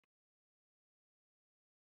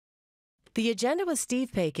The Agenda with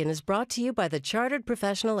Steve Paikin is brought to you by the Chartered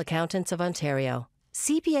Professional Accountants of Ontario.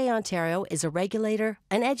 CPA Ontario is a regulator,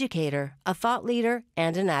 an educator, a thought leader,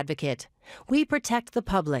 and an advocate. We protect the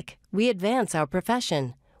public. We advance our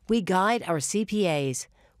profession. We guide our CPAs.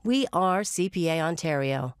 We are CPA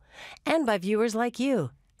Ontario. And by viewers like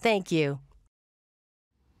you. Thank you.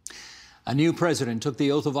 A new president took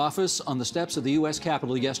the oath of office on the steps of the U.S.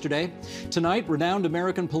 Capitol yesterday. Tonight, renowned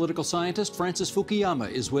American political scientist Francis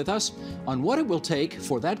Fukuyama is with us on what it will take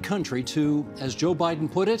for that country to, as Joe Biden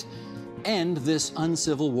put it, end this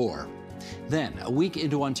uncivil war. Then, a week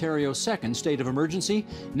into Ontario's second state of emergency,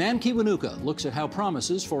 Nan Kiwanuka looks at how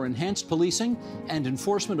promises for enhanced policing and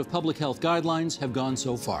enforcement of public health guidelines have gone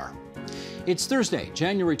so far. It's Thursday,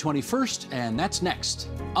 January 21st, and that's next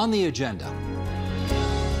on the agenda.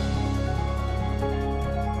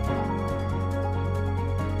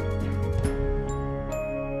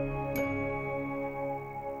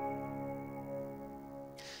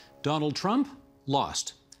 Donald Trump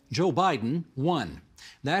lost. Joe Biden won.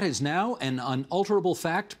 That is now an unalterable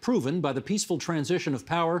fact proven by the peaceful transition of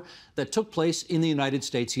power that took place in the United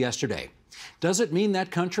States yesterday. Does it mean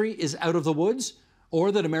that country is out of the woods?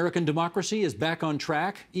 Or that American democracy is back on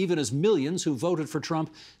track, even as millions who voted for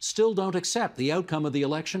Trump still don't accept the outcome of the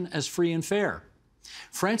election as free and fair?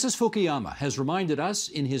 Francis Fukuyama has reminded us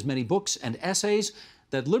in his many books and essays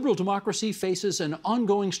that liberal democracy faces an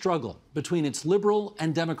ongoing struggle between its liberal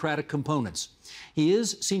and democratic components. He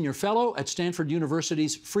is Senior Fellow at Stanford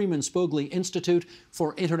University's Freeman Spogli Institute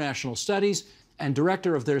for International Studies and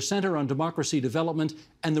Director of their Center on Democracy Development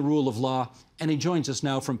and the Rule of Law. And he joins us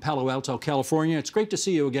now from Palo Alto, California. It's great to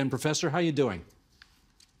see you again, Professor. How are you doing?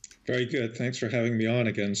 Very good. Thanks for having me on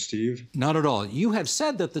again, Steve. Not at all. You have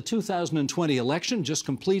said that the 2020 election just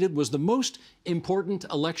completed was the most important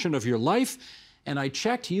election of your life. And I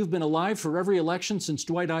checked, you've been alive for every election since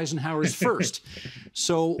Dwight Eisenhower's first.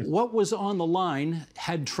 So what was on the line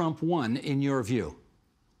had Trump won, in your view?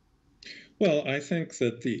 Well, I think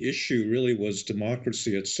that the issue really was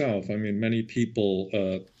democracy itself. I mean, many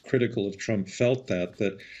people critical of Trump felt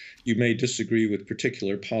that you may disagree with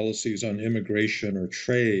particular policies on immigration or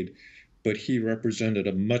trade, but he represented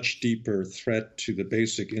a much deeper threat to the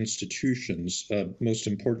basic institutions, most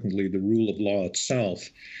importantly, the rule of law itself.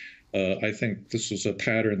 I think this was a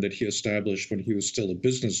pattern that he established when he was still a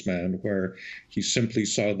businessman, where he simply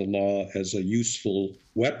saw the law as a useful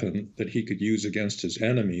weapon that he could use against his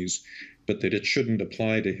enemies, but that it shouldn't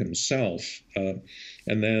apply to himself.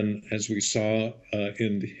 And then, as we saw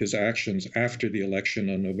in his actions after the election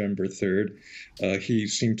on November 3rd, he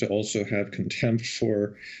seemed to also have contempt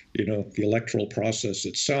for, the electoral process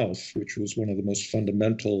itself, which was one of the most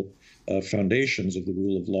fundamental foundations of the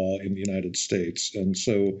rule of law in the United States. And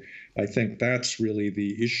so I think that's really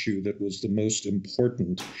the issue that was the most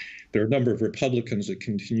important. There are a number of Republicans that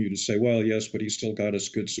continue to say, well, yes, but he still got us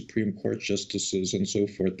good Supreme Court justices and so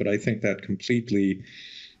forth. But I think that completely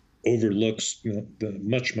overlooks the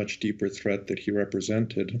much, much deeper threat that he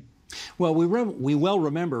represented. Well, we well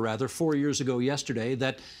remember, 4 years ago yesterday,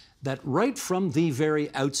 that right from the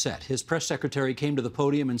very outset, his press secretary came to the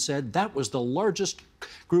podium and said that was the largest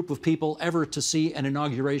group of people ever to see an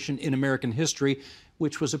inauguration in American history,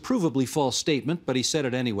 which was a provably false statement, but he said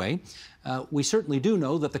it anyway. We certainly do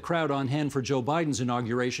know that the crowd on hand for Joe Biden's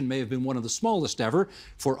inauguration may have been one of the smallest ever,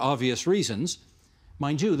 for obvious reasons.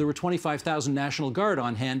 Mind you, there were 25,000 National Guard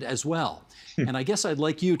on hand as well. And I guess I'd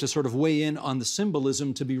like you to sort of weigh in on the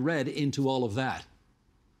symbolism to be read into all of that.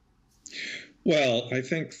 Well, I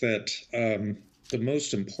think that the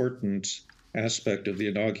most important aspect of the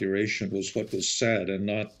inauguration was what was said and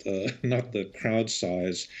not the crowd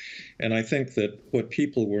size. And I think that what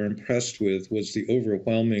people were impressed with was the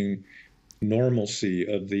overwhelming normalcy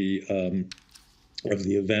of the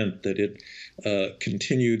event, that it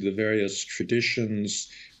continued the various traditions.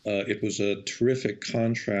 It was a terrific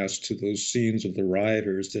contrast to those scenes of the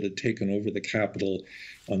rioters that had taken over the Capitol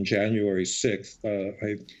on January 6th.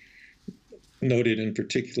 I noted in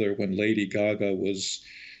particular when Lady Gaga was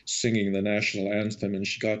singing the national anthem and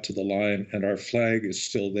she got to the line, "And our flag is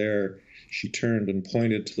still there," she turned and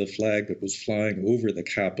pointed to the flag that was flying over the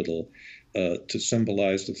Capitol to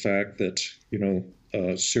symbolize the fact that,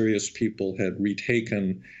 serious people had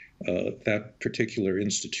retaken that particular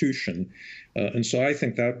institution. And so I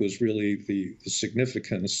think that was really the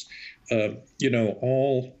significance.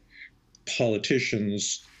 All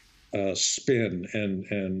politicians spin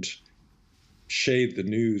and shade the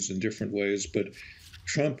news in different ways, but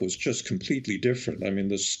Trump was just completely different. I mean,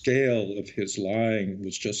 the scale of his lying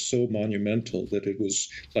was just so monumental that it was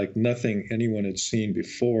like nothing anyone had seen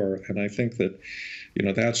before. And I think that,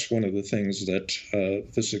 that's one of the things that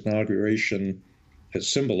this inauguration has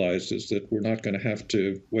symbolized, is that we're not going to have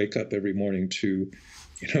to wake up every morning to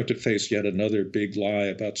face yet another big lie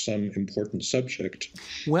about some important subject.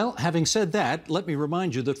 Well, having said that, let me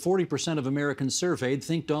remind you that 40% of Americans surveyed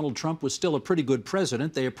think Donald Trump was still a pretty good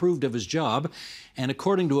president. They approved of his job. And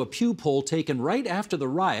according to a Pew poll taken right after the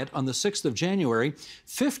riot on the 6th of January,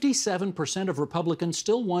 57% of Republicans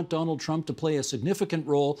still want Donald Trump to play a significant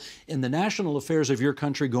role in the national affairs of your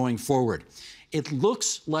country going forward. It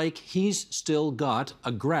looks like he's still got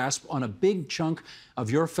a grasp on a big chunk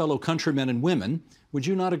of your fellow countrymen and women. Would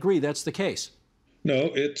you not agree that's the case?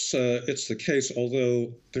 No, it's the case,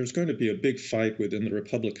 although there's going to be a big fight within the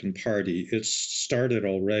Republican Party. It's started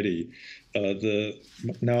already. The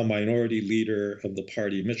now minority leader of the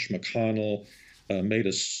party, Mitch McConnell, made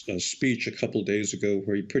a speech a couple days ago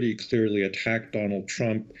where he pretty clearly attacked Donald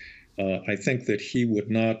Trump. I think that he would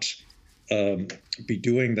not be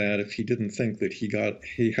doing that if he didn't think that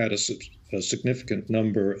he had a significant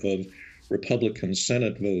number of Republican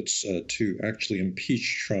Senate votes to actually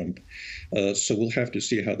impeach Trump. So we'll have to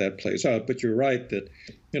see how that plays out. But you're right that,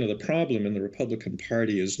 the problem in the Republican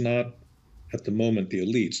Party is not at the moment the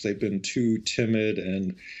elites. They've been too timid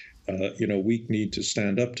and, weak-kneed to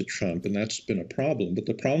stand up to Trump, and that's been a problem. But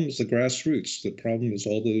the problem is the grassroots. The problem is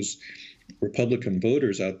all those Republican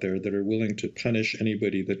voters out there that are willing to punish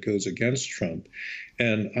anybody that goes against Trump.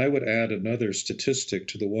 And I would add another statistic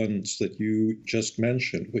to the ones that you just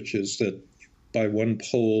mentioned, which is that by one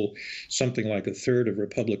poll, something like a third of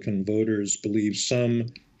Republican voters believe some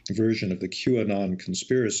version of the QAnon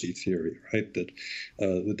conspiracy theory, right? That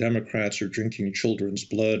the Democrats are drinking children's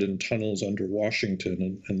blood in tunnels under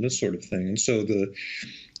Washington and this sort of thing. And so the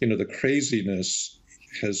craziness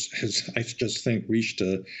has I just think reached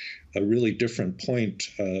a really different point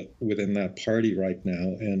within that party right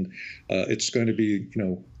now, and it's going to be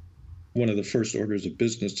one of the first orders of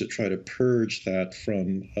business to try to purge that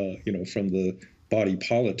from the body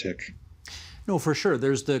politic. No, for sure.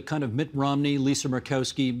 There's the kind of Mitt Romney, Lisa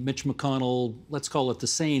Murkowski, Mitch McConnell, let's call it the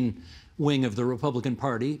sane wing of the Republican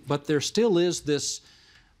Party, but there still is this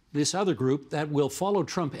other group that will follow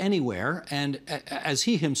Trump anywhere. And as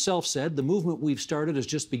he himself said, the movement we've started is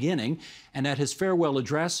just beginning. And at his farewell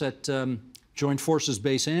address at Joint Forces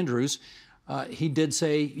Base Andrews, he did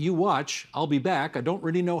say, "You watch, I'll be back. I don't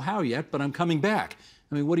really know how yet, but I'm coming back."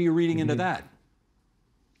 I mean, what are you reading into that?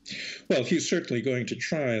 Well, he's certainly going to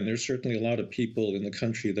try, and there's certainly a lot of people in the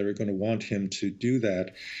country that are going to want him to do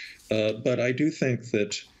that. But I do think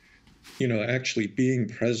that actually being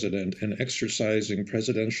president and exercising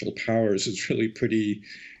presidential powers is really pretty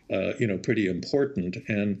important.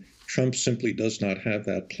 And Trump simply does not have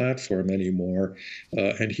that platform anymore.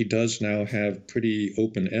 And he does now have pretty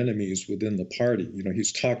open enemies within the party.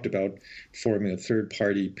 He's talked about forming a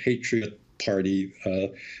third-party patriot party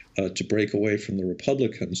to break away from the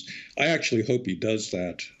Republicans. I actually hope he does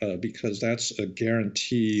that because that's a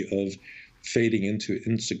guarantee of fading into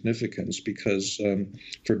insignificance, because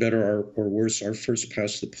for better or worse, our first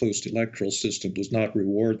past the post electoral system does not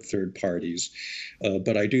reward third parties.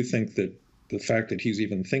 But I do think that the fact that he's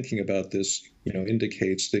even thinking about this,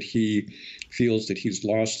 indicates that he feels that he's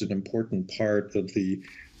lost an important part of the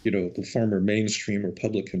former mainstream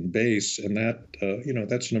Republican base, and that,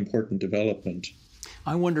 that's an important development.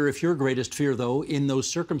 I wonder if your greatest fear, though, in those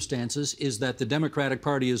circumstances is that the Democratic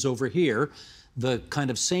Party is over here, the kind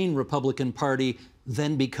of sane Republican Party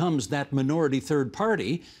then becomes that minority third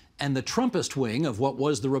party, and the Trumpist wing of what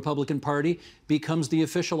was the Republican Party becomes the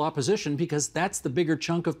official opposition, because that's the bigger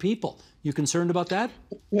chunk of people. You concerned about that?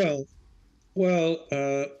 Well,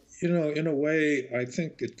 in a way, I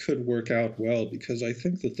think it could work out well, because I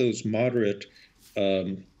think that those moderate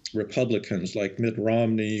Republicans like Mitt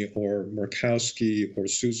Romney or Murkowski or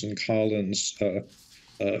Susan Collins,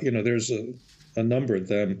 there's a number of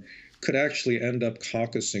them, could actually end up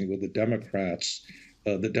caucusing with the Democrats.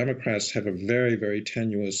 The Democrats have a very, very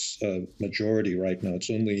tenuous majority right now. It's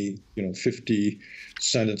only, 50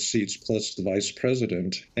 Senate seats plus the vice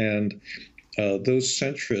president. And those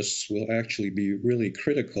centrists will actually be really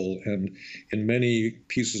critical. And in many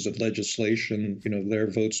pieces of legislation, their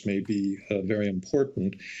votes may be very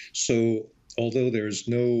important. So although there's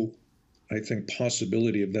no, I think,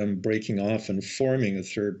 possibility of them breaking off and forming a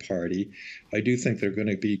third party, I do think they're going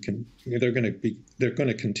to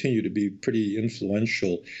continue to be pretty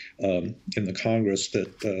influential in the Congress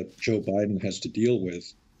that Joe Biden has to deal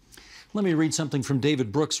with. Let me read something from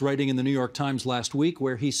David Brooks writing in the New York Times last week,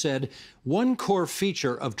 where he said, one core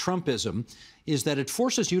feature of Trumpism is that it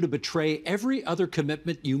forces you to betray every other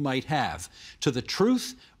commitment you might have to the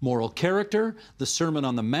truth, moral character, the Sermon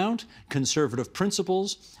on the Mount, conservative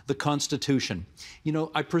principles, the Constitution. You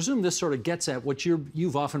know, I presume this sort of gets at what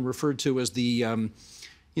you've often referred to as the,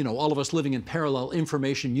 you know, all of us living in parallel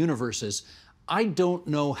information universes. I don't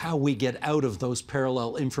know how we get out of those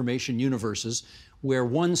parallel information universes where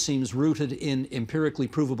one seems rooted in empirically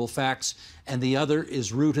provable facts and the other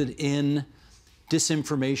is rooted in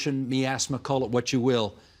disinformation, miasma, call it what you will.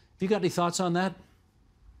 Have you got any thoughts on that?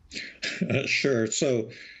 Sure.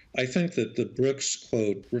 So I think that the Brooks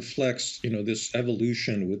quote reflects, you know, this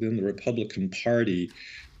evolution within the Republican Party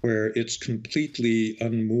where it's completely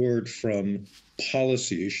unmoored from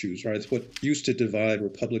policy issues, right? What used to divide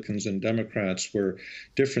Republicans and Democrats were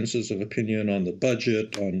differences of opinion on the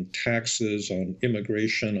budget, on taxes, on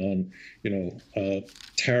immigration, on, you know,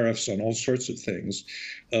 tariffs, on all sorts of things.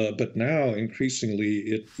 But now, increasingly,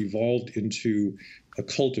 it evolved into a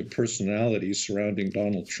cult of personality surrounding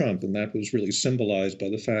Donald Trump, and that was really symbolized by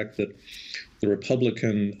the fact that the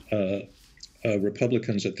Republicans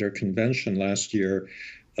at their convention last year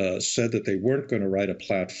said that they weren't going to write a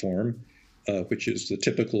platform, which is the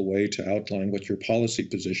typical way to outline what your policy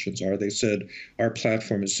positions are. They said, our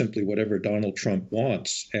platform is simply whatever Donald Trump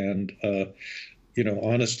wants. And, you know,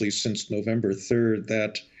 honestly, since November 3rd,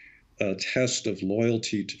 that test of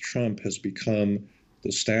loyalty to Trump has become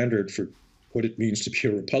the standard for what it means to be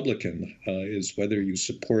a Republican, is whether you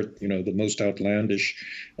support, you know, the most outlandish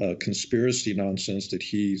conspiracy nonsense that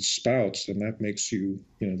he spouts, and that makes you,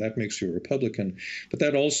 you know, that makes you a Republican. But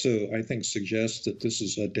that also, I think, suggests that this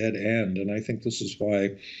is a dead end, and I think this is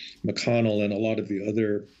why McConnell and a lot of the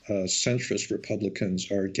other centrist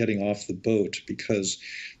Republicans are getting off the boat, because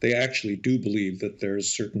they actually do believe that there's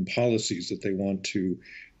certain policies that they want to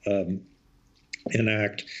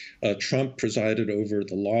enact. Trump presided over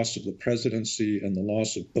the loss of the presidency and the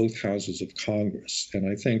loss of both houses of Congress.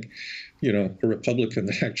 And I think, you know, a Republican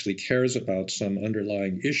that actually cares about some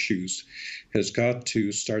underlying issues has got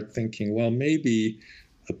to start thinking, well, maybe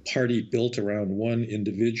a party built around one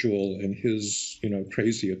individual and his, you know,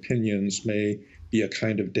 crazy opinions may be a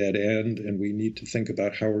kind of dead end, and we need to think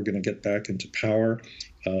about how we're going to get back into power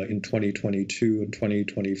in 2022 and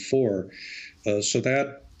 2024. So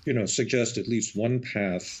that, you know, suggest at least one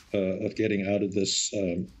path of getting out of this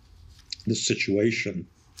this situation.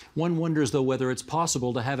 One wonders, though, whether it's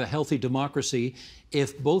possible to have a healthy democracy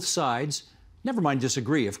if both sides, never mind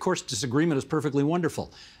disagree. Of course, disagreement is perfectly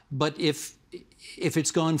wonderful. But if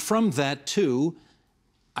it's gone from that to,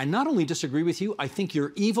 I not only disagree with you, I think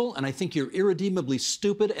you're evil, and I think you're irredeemably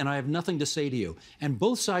stupid, and I have nothing to say to you. And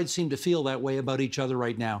both sides seem to feel that way about each other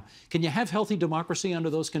right now. Can you have healthy democracy under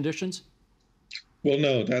those conditions? Well,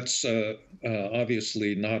 no, that's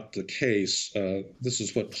obviously not the case. This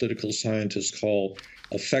is what political scientists call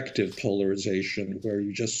affective polarization, where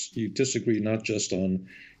you disagree not just on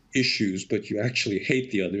issues, but you actually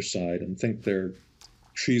hate the other side and think they're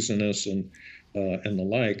treasonous and the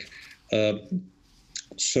like.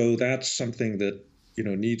 So that's something that, you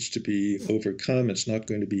know, needs to be overcome. It's not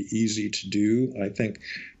going to be easy to do. I think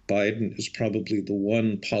Biden is probably the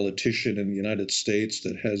one politician in the United States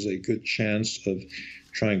that has a good chance of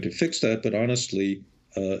trying to fix that. But honestly,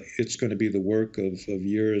 it's going to be the work of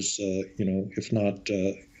years, you know, if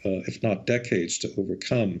not decades, to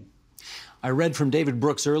overcome. I read from David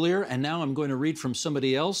Brooks earlier, and now I'm going to read from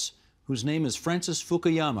somebody else whose name is Francis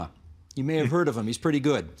Fukuyama. You may have heard of him. He's pretty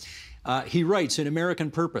good. He writes in American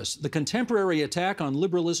Purpose, the contemporary attack on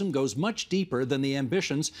liberalism goes much deeper than the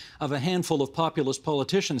ambitions of a handful of populist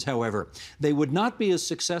politicians, however. They would not be as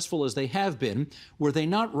successful as they have been were they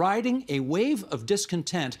not riding a wave of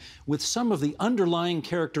discontent with some of the underlying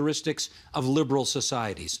characteristics of liberal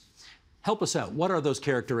societies. Help us out. What are those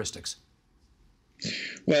characteristics?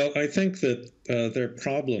 Well, I think that there are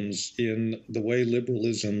problems in the way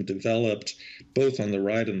liberalism developed, both on the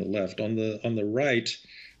right and the left. On the right,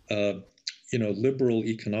 you know, liberal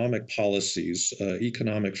economic policies,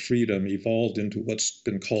 economic freedom evolved into what's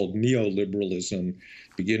been called neoliberalism,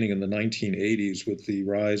 beginning in the 1980s with the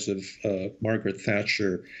rise of Margaret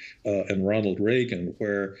Thatcher and Ronald Reagan,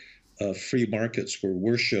 where free markets were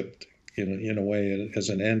worshipped in a way as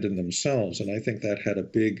an end in themselves. And I think that had a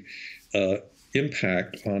big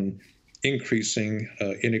impact on increasing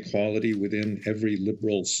inequality within every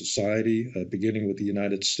liberal society, beginning with the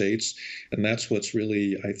United States. And that's what's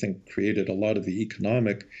really, I think, created a lot of the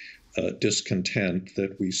economic discontent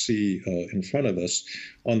that we see in front of us.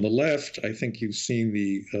 On the left, I think you've seen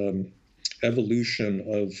the evolution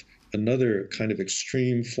of another kind of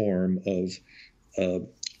extreme form of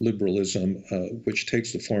liberalism, which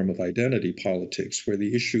takes the form of identity politics, where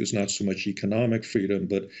the issue is not so much economic freedom,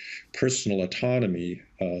 but personal autonomy,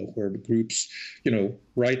 where groups,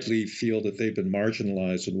 rightly feel that they've been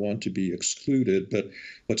marginalized and want to be excluded. But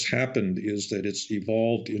what's happened is that it's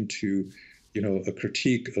evolved into, a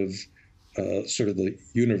critique of sort of the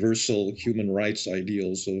universal human rights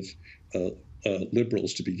ideals of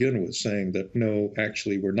liberals to begin with, saying that, no,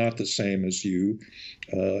 actually, we're not the same as you.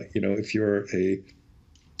 If you're a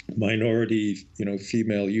minority,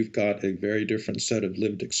 female, you've got a very different set of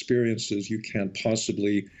lived experiences. You can't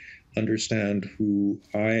possibly understand who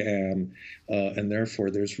I am, and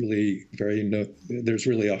therefore there's really a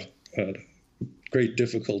great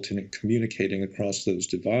difficulty in communicating across those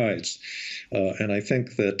divides. And I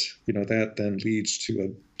think that, that then leads to a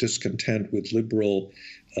discontent with liberal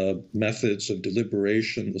methods of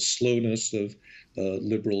deliberation, the slowness of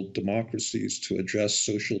liberal democracies to address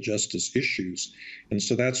social justice issues. And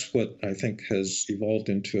so that's what I think has evolved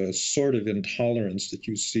into a sort of intolerance that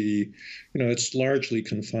you see. It's largely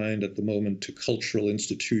confined at the moment to cultural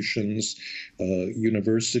institutions,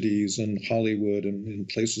 universities and Hollywood and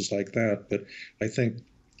places like that. But I think,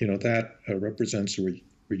 that represents a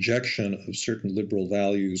rejection of certain liberal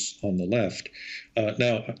values on the left.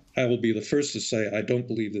 Now, I will be the first to say I don't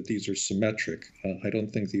believe that these are symmetric. I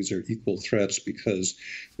don't think these are equal threats, because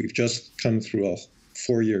we've just come through a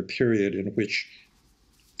 4-year period in which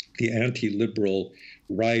the anti-liberal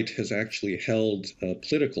right has actually held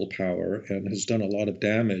political power and has done a lot of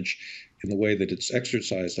damage in the way that it's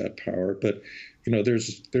exercised that power. But there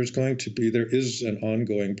is an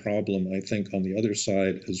ongoing problem, I think, on the other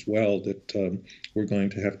side as well, that we're going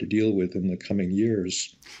to have to deal with in the coming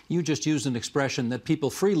years. You just used an expression that people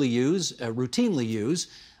freely use, routinely use,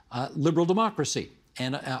 liberal democracy.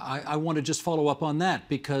 And I want to just follow up on that,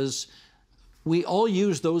 because we all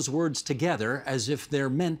use those words together as if they're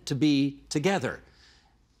meant to be together.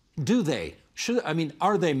 Do they?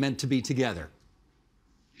 Are they meant to be together?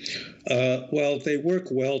 Well, they work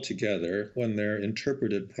well together when they're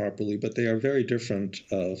interpreted properly, but they are very different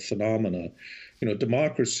phenomena.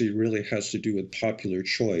 Democracy really has to do with popular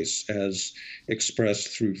choice as expressed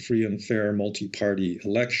through free and fair multi-party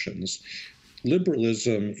elections.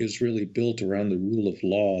 Liberalism is really built around the rule of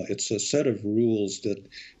law. It's a set of rules that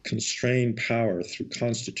constrain power through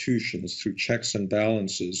constitutions, through checks and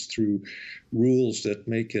balances, through rules that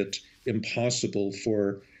make it impossible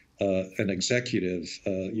for an executive,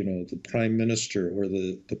 the prime minister or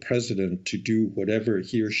the president, to do whatever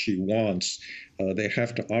he or she wants. They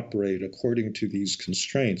have to operate according to these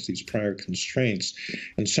constraints, these prior constraints.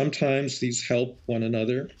 And sometimes these help one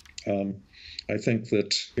another. I think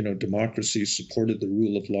that, democracy supported the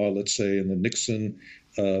rule of law, let's say, in the Nixon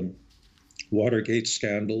Watergate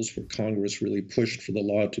scandals, where Congress really pushed for the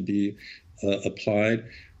law to be applied.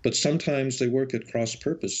 But sometimes they work at cross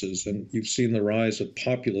purposes, and you've seen the rise of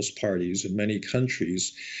populist parties in many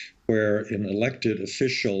countries where an elected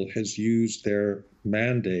official has used their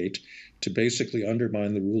mandate to basically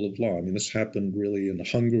undermine the rule of law. This happened really in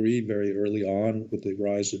Hungary very early on with the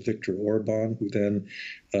rise of Viktor Orban, who then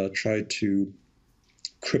tried to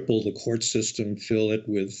cripple the court system, fill it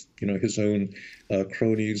with his own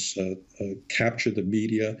cronies, capture the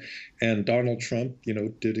media. And Donald Trump,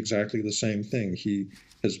 did exactly the same thing. He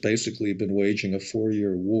has basically been waging a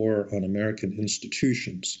 4-year war on American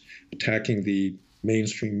institutions, attacking the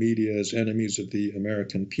mainstream media as enemies of the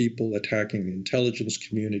American people, attacking the intelligence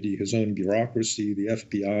community, his own bureaucracy, the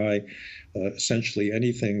FBI, essentially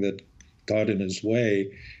anything that got in his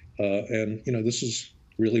way. And this is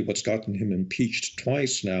really what's gotten him impeached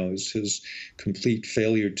twice now, is his complete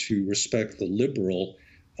failure to respect the liberal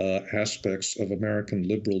aspects of American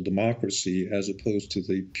liberal democracy as opposed to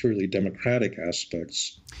the purely democratic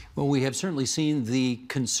aspects. Well, we have certainly seen the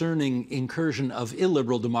concerning incursion of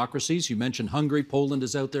illiberal democracies. You mentioned Hungary, Poland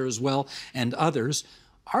is out there as well, and others.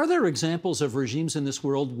 Are there examples of regimes in this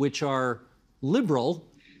world which are liberal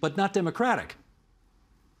but not democratic?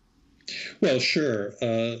 Well, sure.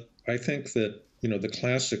 I think that, the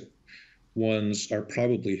classic ones are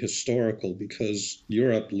probably historical, because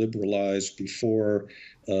Europe liberalized before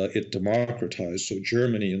it democratized. So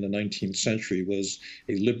Germany in the 19th century was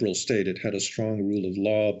a liberal state. It had a strong rule of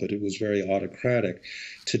law, but it was very autocratic.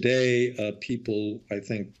 Today, people, I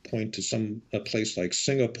think, point to a place like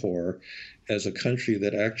Singapore as a country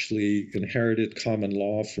that actually inherited common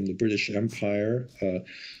law from the British Empire.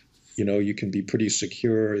 You can be pretty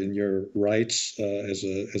secure in your rights as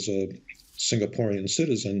a Singaporean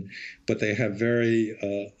citizen, but they have very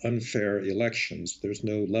unfair elections. There's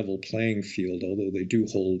no level playing field, although they do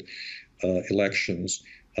hold elections.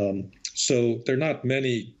 So there are not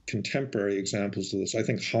many contemporary examples of this. I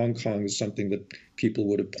think Hong Kong is something that people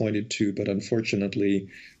would have pointed to, but unfortunately,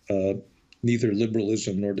 neither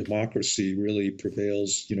liberalism nor democracy really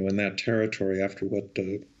prevails, in that territory after what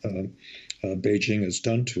Beijing has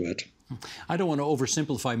done to it. I don't want to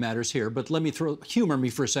oversimplify matters here, but humor me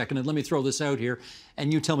for a second and let me throw this out here,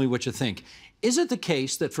 and you tell me what you think. Is it the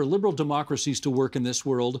case that for liberal democracies to work in this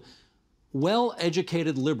world,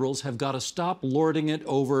 well-educated liberals have got to stop lording it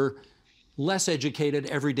over less educated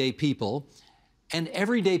everyday people, and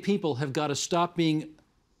everyday people have got to stop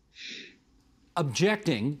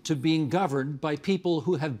objecting to being governed by people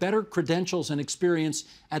who have better credentials and experience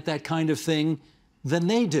at that kind of thing than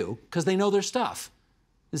they do, because they know their stuff?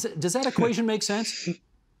 Does that equation make sense?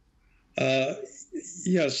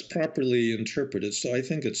 Yes, properly interpreted. So I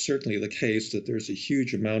think it's certainly the case that there's a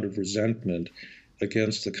huge amount of resentment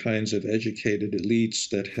against the kinds of educated elites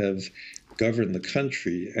that have governed the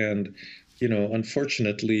country. And,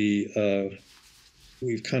 unfortunately,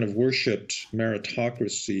 we've kind of worshipped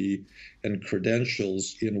meritocracy and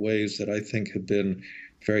credentials in ways that I think have been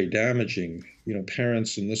very damaging.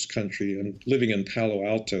 Parents in this country, and living in Palo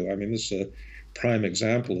Alto, I mean, this is a prime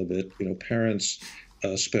example of it. Parents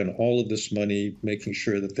spend all of this money making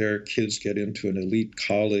sure that their kids get into an elite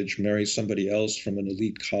college, marry somebody else from an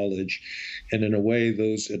elite college. And in a way,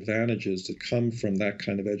 those advantages that come from that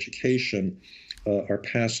kind of education are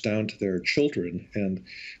passed down to their children. And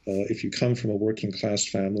if you come from a working class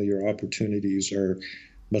family, your opportunities are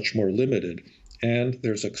much more limited. And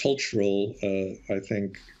there's a cultural, I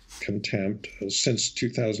think, contempt. Since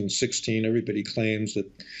 2016, everybody claims that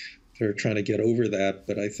they're trying to get over that,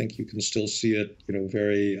 but I think you can still see it,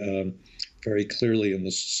 very clearly in the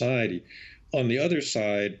society. On the other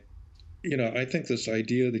side, I think this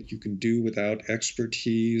idea that you can do without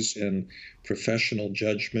expertise and professional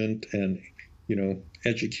judgment and,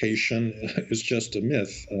 education is just a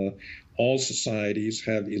myth. All societies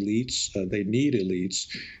have elites. They need elites.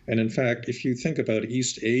 And in fact, if you think about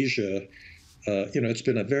East Asia, it's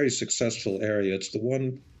been a very successful area. It's the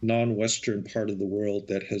one non-Western part of the world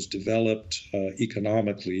that has developed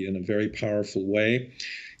economically in a very powerful way.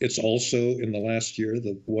 It's also, in the last year,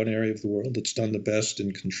 the one area of the world that's done the best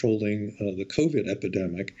in controlling the COVID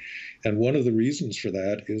epidemic. And one of the reasons for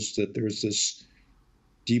that is that there's this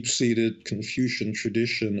deep-seated Confucian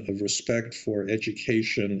tradition of respect for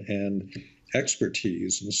education and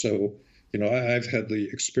expertise. And so, I've had the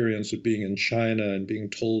experience of being in China and being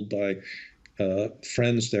told by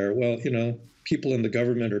friends there, well, people in the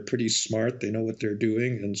government are pretty smart. They know what they're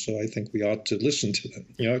doing. And so I think we ought to listen to them.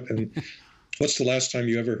 And what's the last time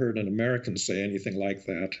you ever heard an American say anything like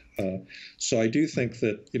that? So I do think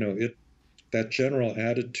that, that general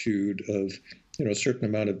attitude of, a certain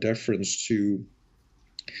amount of deference to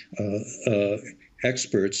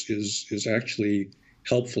experts is actually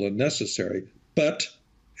helpful and necessary. But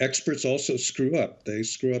experts also screw up. They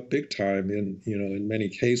screw up big time in many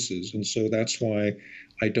cases. And so that's why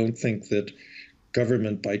I don't think that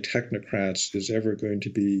government by technocrats is ever going to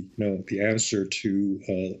be, the answer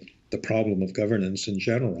to the problem of governance in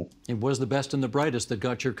general. It was the best and the brightest that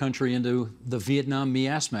got your country into the Vietnam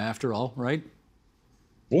miasma, after all, right?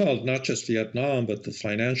 Well, not just Vietnam, but the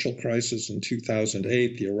financial crisis in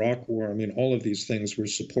 2008, the Iraq War. I mean, all of these things were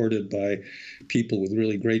supported by people with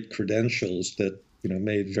really great credentials that,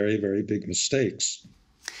 made very, very big mistakes.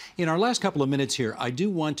 In our last couple of minutes here, I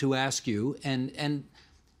do want to ask you, and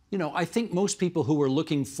I think most people who are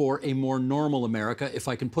looking for a more normal America, if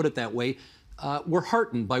I can put it that way, were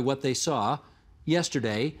heartened by what they saw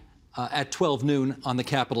yesterday at 12 noon on the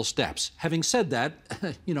Capitol steps. Having said that,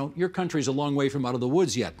 your country's a long way from out of the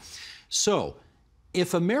woods yet. So,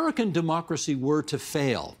 if American democracy were to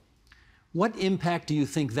fail, what impact do you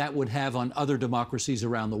think that would have on other democracies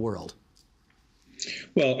around the world?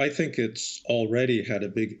 Well, I think it's already had a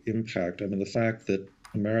big impact. I mean, the fact that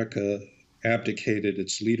America abdicated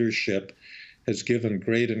its leadership has given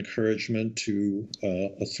great encouragement to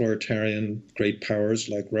authoritarian great powers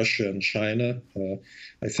like Russia and China.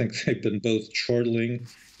 I think they've been both chortling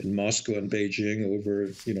in Moscow and Beijing over,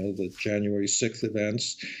 the January 6th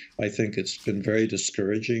events. I think it's been very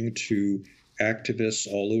discouraging to activists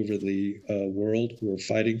all over the world who are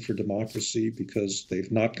fighting for democracy because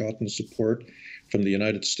they've not gotten support from the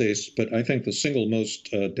United States. But I think the single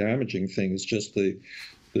most damaging thing is just the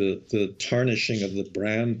tarnishing of the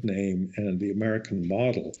brand name and the American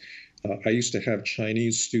model. I used to have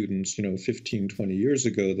Chinese students, 15, 20 years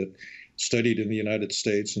ago that studied in the United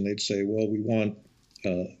States, and they'd say, well, we want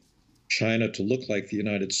China to look like the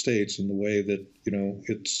United States in the way that,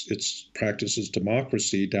 it's practices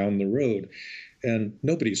democracy down the road. And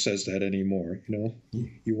nobody says that anymore.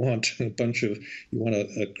 You want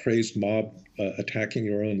a crazed mob attacking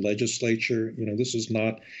your own legislature. This is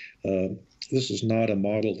not a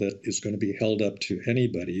model that is going to be held up to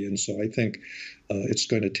anybody. And so I think it's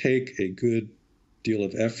going to take a good deal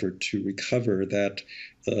of effort to recover that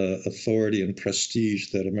authority and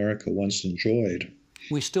prestige that America once enjoyed.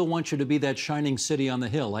 We still want you to be that shining city on the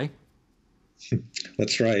hill, eh?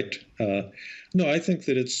 That's right. No, I think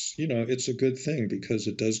that it's a good thing because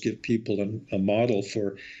it does give people a model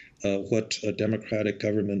for what a democratic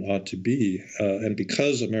government ought to be. And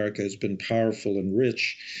because America has been powerful and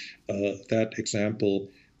rich, that example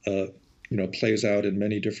plays out in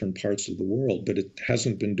many different parts of the world, but it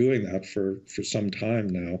hasn't been doing that for some time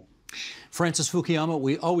now. Francis Fukuyama,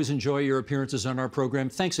 we always enjoy your appearances on our program.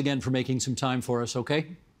 Thanks again for making some time for us,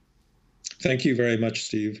 okay? Thank you very much,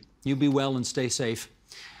 Steve. You be well and stay safe.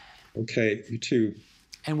 Okay, you too.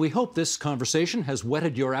 And we hope this conversation has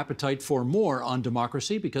whetted your appetite for more on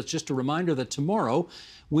democracy, because just a reminder that tomorrow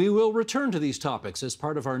we will return to these topics as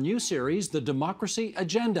part of our new series, The Democracy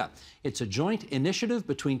Agenda. It's a joint initiative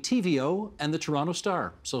between TVO and the Toronto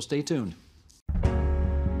Star, so stay tuned.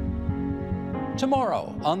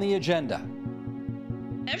 Tomorrow on the agenda.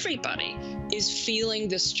 Everybody is feeling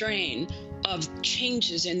the strain of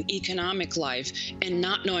changes in economic life and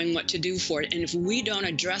not knowing what to do for it. And if we don't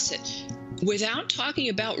address it, without talking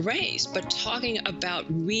about race, but talking about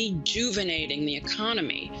rejuvenating the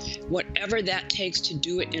economy, whatever that takes to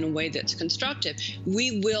do it in a way that's constructive,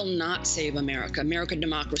 we will not save America. American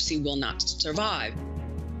democracy will not survive.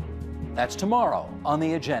 That's tomorrow on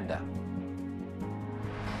the agenda.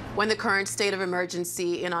 When the current state of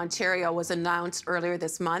emergency in Ontario was announced earlier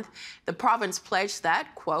this month, the province pledged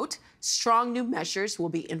that, quote, strong new measures will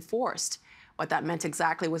be enforced. What that meant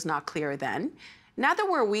exactly was not clear then. Now that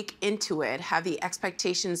we're a week into it, have the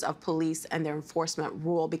expectations of police and their enforcement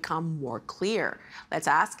rule become more clear? Let's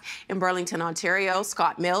ask. In Burlington, Ontario,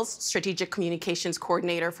 Scott Mills, Strategic Communications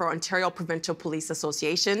Coordinator for Ontario Provincial Police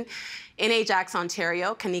Association. In Ajax,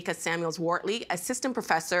 Ontario, Kanika Samuels-Wortley, Assistant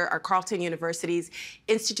Professor at Carleton University's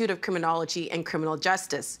Institute of Criminology and Criminal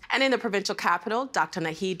Justice. And in the provincial capital, Dr.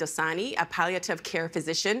 Nahid Dosani, a palliative care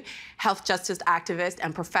physician, health justice activist,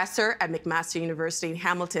 and professor at McMaster University in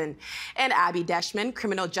Hamilton. And Abby Deshman,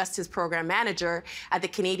 Criminal Justice Program Manager at the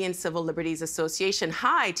Canadian Civil Liberties Association.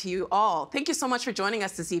 Hi to you all. Thank you so much for joining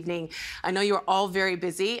us this evening. I know you're all very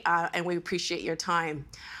busy, and we appreciate your time.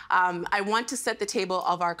 I want to set the table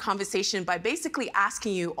of our conversation by basically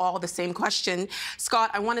asking you all the same question.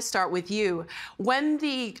 Scott, I want to start with you. When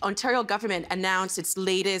the Ontario government announced its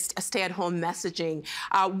latest stay-at-home messaging,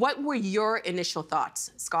 what were your initial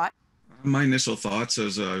thoughts, Scott? My initial thoughts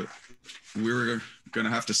is we were going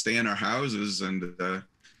to have to stay in our houses and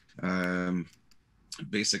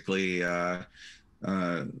basically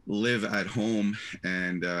live at home,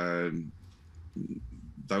 and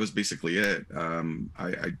that was basically it.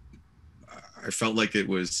 I felt like it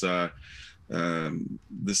was the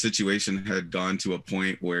situation had gone to a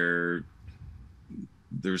point where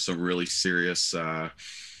there was some really serious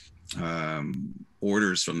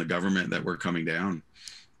orders from the government that were coming down.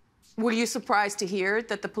 Were you surprised to hear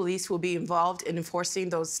that the police will be involved in enforcing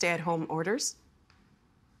those stay-at-home orders?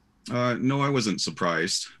 No, I wasn't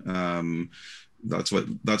surprised. That's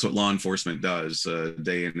what law enforcement does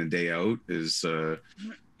day in and day out, is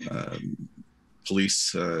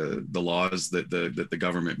police the laws that the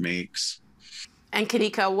government makes. And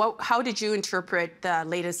Kanika, how did you interpret the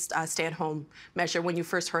latest stay-at-home measure when you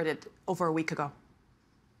first heard it over a week ago?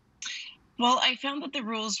 Well, I found that the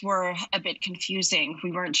rules were a bit confusing.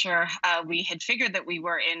 We weren't sure. We had figured that we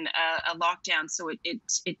were in a lockdown, so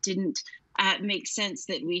it didn't make sense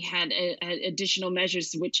that we had additional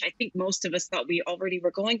measures, which I think most of us thought we already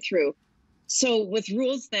were going through. So with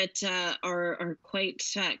rules that are quite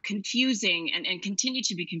confusing and continue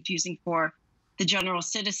to be confusing for the general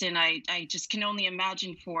citizen, I just can only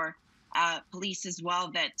imagine for police as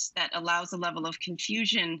well that allows a level of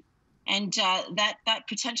confusion, and that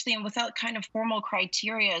potentially, and without kind of formal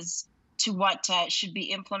criteria as to what should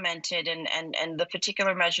be implemented and the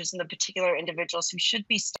particular measures and the particular individuals who should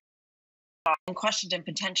be stopped and questioned and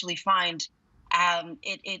potentially fined,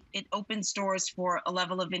 it opens doors for a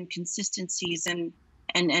level of inconsistencies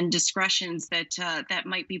and discretions that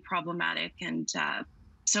might be problematic, and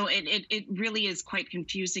so it really is quite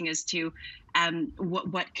confusing as to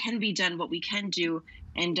what can be done, what we can do,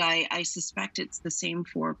 and I suspect it's the same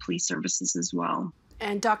for police services as well.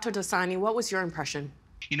 And Dr. Dosani, what was your impression?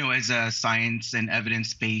 as a science and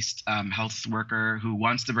evidence-based health worker who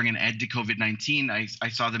wants to bring an end to COVID-19, I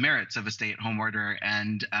saw the merits of a stay-at-home order,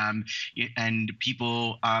 and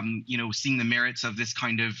people, seeing the merits of this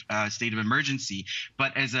kind of state of emergency.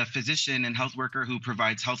 But as a physician and health worker who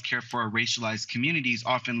provides healthcare for racialized communities,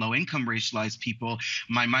 often low-income racialized people,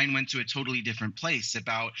 my mind went to a totally different place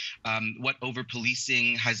about what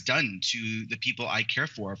over-policing has done to the people I care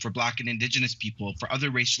for Black and Indigenous people, for other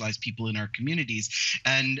racialized people in our communities.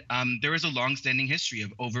 And there is a long-standing history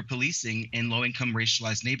of over-policing in low-income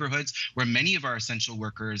racialized neighborhoods where many of our essential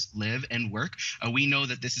workers live and work. We know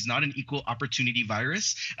that this is not an equal opportunity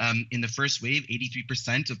virus. In the first wave,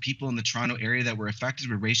 83% of people in the Toronto area that were affected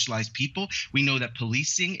were racialized people. We know that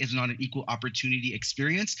policing is not an equal opportunity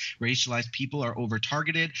experience. Racialized people are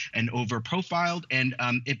over-targeted and over-profiled, and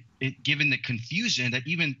given the confusion that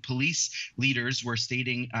even police leaders were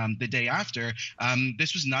stating the day after,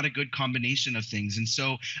 this was not a good combination of things. And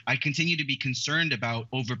so I continue to be concerned about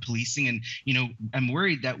over-policing, and I'm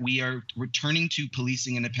worried that we are returning to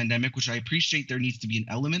policing in a pandemic, which I appreciate there needs to be an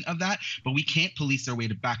element of that, but we can't police our way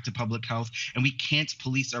back to public health, and we can't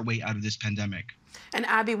police our way out of this pandemic. And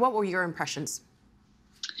Abby, what were your impressions?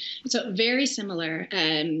 So very similar,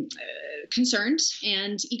 concerned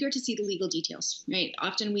and eager to see the legal details, right?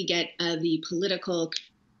 Often we get the political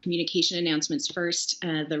communication announcements first,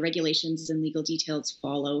 the regulations and legal details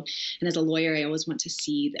follow. And as a lawyer, I always want to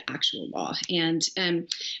see the actual law. And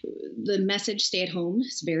the message, stay at home,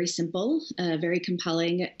 is very simple, very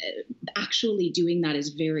compelling. Actually doing that is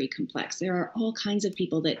very complex. There are all kinds of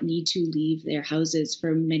people that need to leave their houses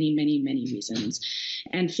for many, many, many reasons.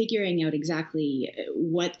 And figuring out exactly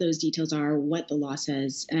what those details are, what the law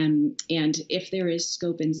says, and if there is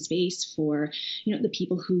scope and space for, the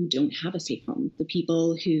people who don't have a safe home, the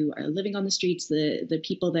people who are living on the streets, the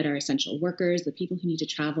people that are essential workers, the people who need to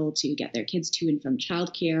travel to get their kids to and from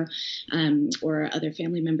childcare, or other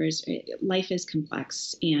family members. Life is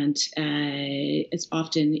complex, and it's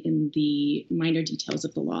often in the minor details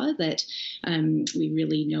of the law that we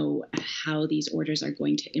really know how these orders are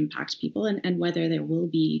going to impact people, and whether there will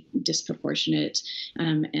be disproportionate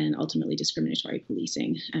and ultimately discriminatory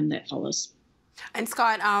policing that follows. And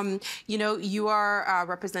Scott, you are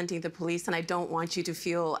representing the police, and I don't want you to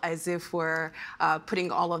feel as if we're putting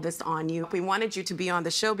all of this on you. We wanted you to be on the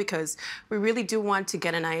show because we really do want to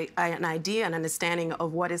get an idea and understanding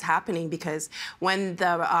of what is happening, because when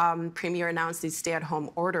the Premier announced these stay-at-home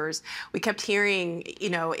orders, we kept hearing,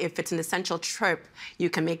 if it's an essential trip, you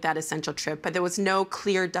can make that essential trip. But there was no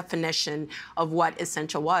clear definition of what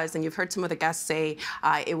essential was. And you've heard some of the guests say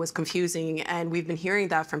it was confusing, and we've been hearing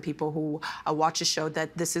that from people who watch the show,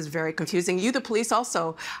 that this is very confusing. You, the police,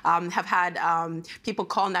 also have had people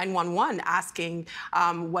call 911 asking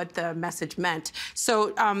what the message meant.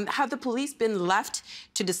 So have the police been left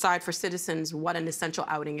to decide for citizens what an essential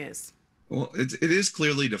outing is? Well, it is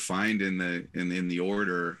clearly defined in the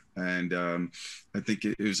order, and I think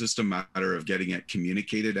it was just a matter of getting it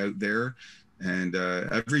communicated out there. And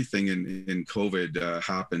everything in COVID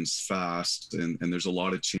happens fast, and there's a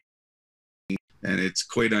lot of change. And it's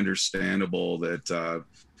quite understandable that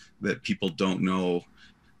that people don't know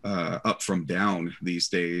up from down these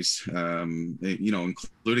days,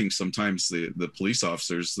 including sometimes the police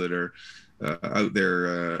officers that are out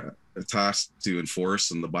there tasked to enforce,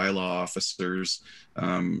 and the bylaw officers.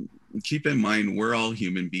 Keep in mind, we're all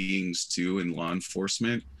human beings too in law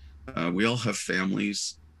enforcement. We all have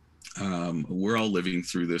families. We're all living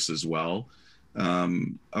through this as well.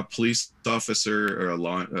 A police officer or a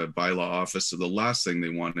bylaw officer, the last thing they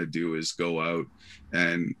want to do is go out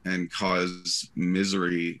and cause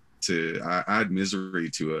misery, to add misery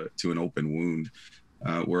to an open wound.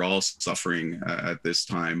 We're all suffering at this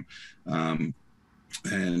time, but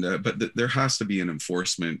there has to be an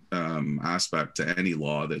enforcement aspect to any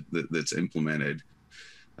law that's implemented.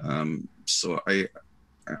 So I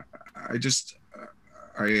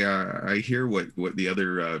hear what the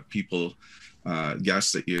other people,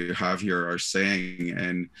 guests that you have here, are saying,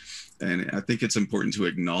 and I think it's important to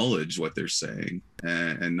acknowledge what they're saying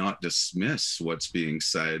and not dismiss what's being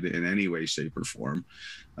said in any way, shape, or form.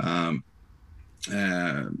 But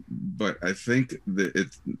I think that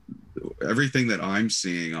everything that I'm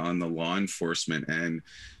seeing on the law enforcement end,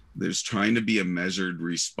 there's trying to be a measured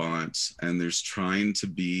response, and there's trying to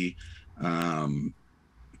be a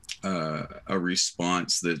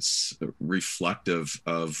response that's reflective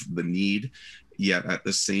of the need, yet at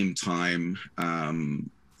the same time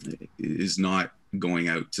is not going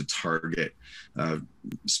out to target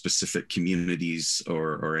specific communities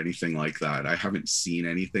or anything like that. I haven't seen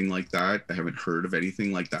anything like that. I haven't heard of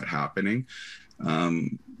anything like that happening.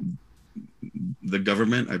 the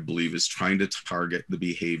government, I believe, is trying to target the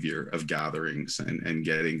behavior of gatherings and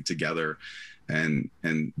getting together, and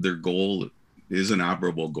their goal is an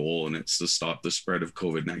admirable goal, and it's to stop the spread of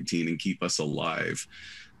COVID-19 and keep us alive.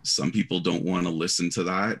 Some people don't want to listen to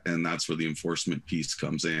that, and that's where the enforcement piece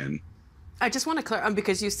comes in. I just want to clarify,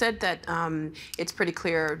 because you said that it's pretty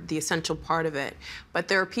clear the essential part of it, but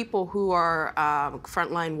there are people who are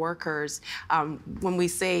frontline workers. When we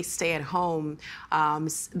say stay at home,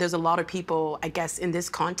 there's a lot of people, I guess, in this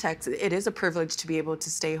context, it is a privilege to be able to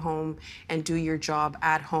stay home and do your job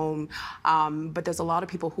at home. But there's a lot of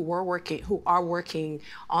people who are working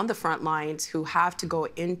on the front lines who have to go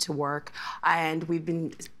into work. And we've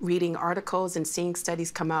been reading articles and seeing studies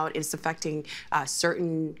come out. It's affecting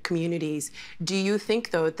certain communities. Do you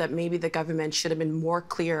think, though, that maybe the government should have been more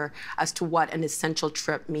clear as to what an essential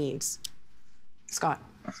trip means? Scott?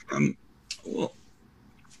 Well,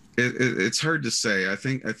 it's hard to say. I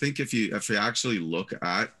think if you actually look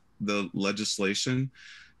at the legislation,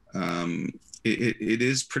 it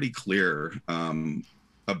is pretty clear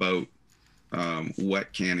about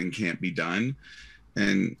what can and can't be done,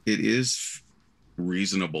 and it is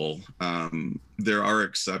reasonable. There are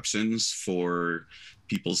exceptions for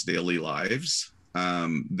people's daily lives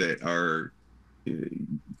that are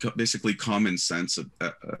basically common sense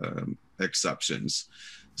exceptions.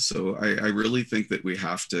 So I really think that we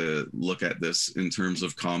have to look at this in terms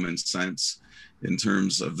of common sense, in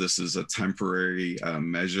terms of this is a temporary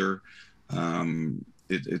measure.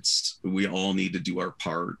 We all need to do our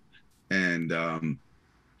part, and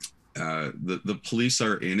the police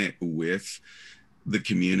are in it with the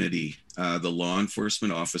community. The law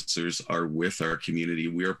enforcement officers are with our community.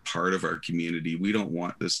 We are part of our community. We don't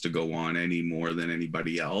want this to go on any more than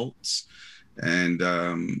anybody else.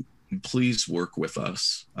 And please work with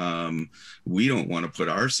us. We don't want to put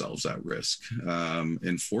ourselves at risk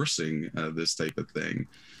enforcing this type of thing.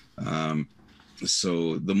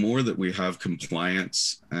 So the more that we have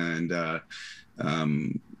compliance and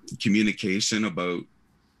communication about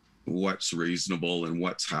what's reasonable and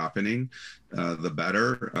what's happening, the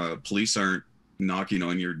better. Police aren't knocking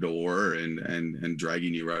on your door and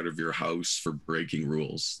dragging you out of your house for breaking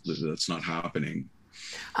rules. That's not happening.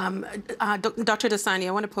 Dr. Dasani,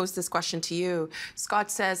 I want to pose this question to you.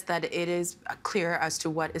 Scott says that it is clear as to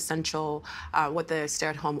what the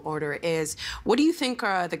stay-at-home order is. What do you think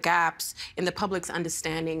are the gaps in the public's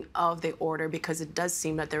understanding of the order? Because it does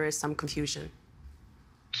seem that there is some confusion.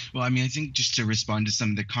 Well, I mean, I think just to respond to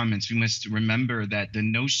some of the comments, we must remember that the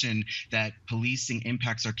notion that policing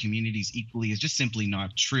impacts our communities equally is just simply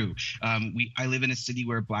not true. I live in a city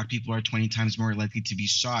where Black people are 20 times more likely to be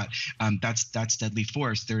shot. That's deadly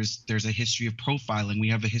force. There's a history of profiling. We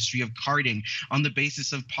have a history of carding on the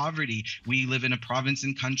basis of poverty. We live in a province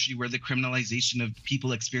and country where the criminalization of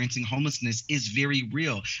people experiencing homelessness is very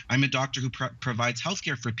real. I'm a doctor who provides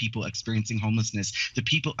healthcare for people experiencing homelessness. The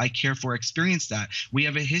people I care for experience that. We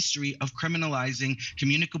have a history of criminalizing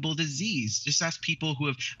communicable disease. Just ask people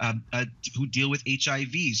who deal with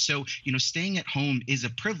HIV. So, staying at home is a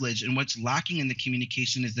privilege, and what's lacking in the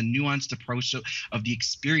communication is the nuanced approach of the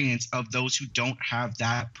experience of those who don't have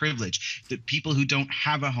that privilege. The people who don't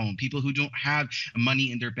have a home, people who don't have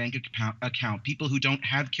money in their bank account, people who don't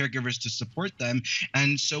have caregivers to support them.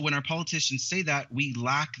 And so when our politicians say that, we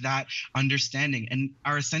lack that understanding, and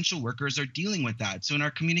our essential workers are dealing with that. So in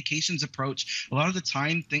our communications approach, a lot of the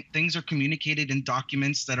time, things are communicated in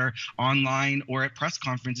documents that are online or at press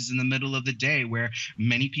conferences in the middle of the day, where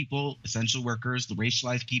many people, essential workers, the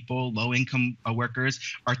racialized people, low-income workers,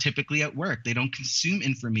 are typically at work. They don't consume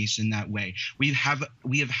information that way. We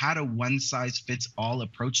have had a one-size-fits-all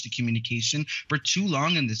approach to communication for too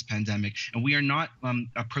long in this pandemic, and we are not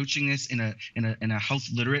approaching this in a health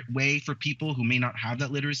literate way for people who may not have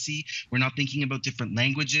that literacy. We're not thinking about different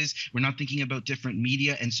languages. We're not thinking about different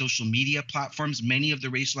media and social media platforms. Many of the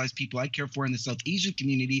racialized people I care for in the South Asian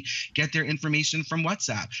community get their information from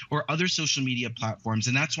WhatsApp or other social media platforms.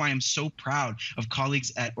 And that's why I'm so proud of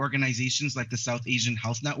colleagues at organizations like the South Asian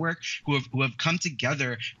Health Network who have come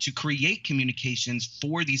together to create communications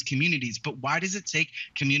for these communities. But why does it take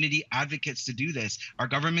community advocates to do this? Our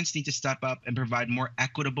governments need to step up and provide more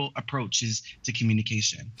equitable approaches to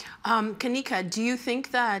communication. Kanika,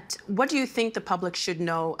 what do you think the public should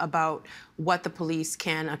know about what the police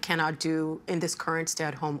can or cannot do in this current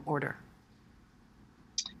stay-at-home order?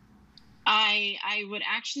 I would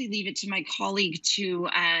actually leave it to my colleague to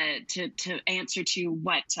answer to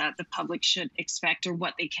what the public should expect or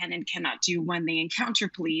what they can and cannot do when they encounter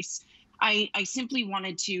police. I simply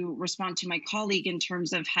wanted to respond to my colleague in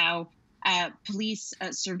terms of how police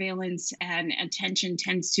surveillance and attention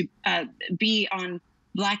tends to be on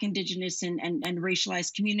Black, Indigenous, and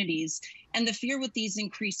racialized communities. And the fear with these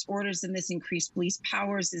increased orders and this increased police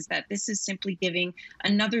powers is that this is simply giving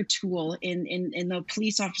another tool in the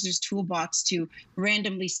police officer's toolbox to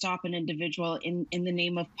randomly stop an individual in the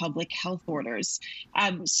name of public health orders.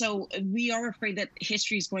 So we are afraid that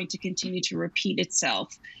history is going to continue to repeat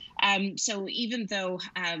itself. So even though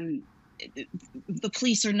the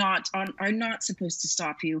police are not supposed to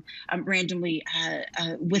stop you randomly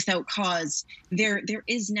without cause, there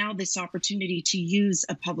is now this opportunity to use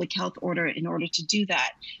a public health order in order to do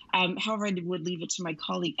that. However, I would leave it to my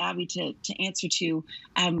colleague Abby to answer to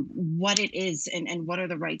what it is and what are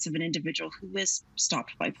the rights of an individual who is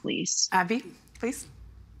stopped by police. Abby, please.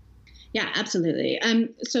 Yeah, absolutely.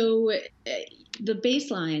 So the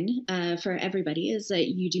baseline for everybody is that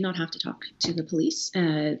you do not have to talk to the police.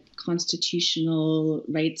 Constitutional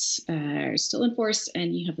rights are still enforced,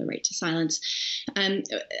 and you have the right to silence.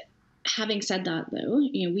 Having said that, though,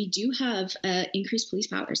 we do have increased police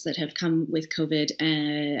powers that have come with COVID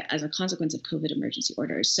as a consequence of COVID emergency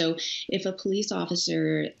orders. So if a police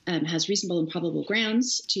officer has reasonable and probable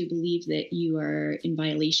grounds to believe that you are in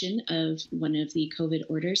violation of one of the COVID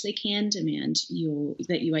orders, they can demand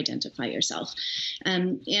that you identify yourself.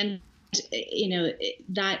 And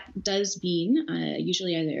that does mean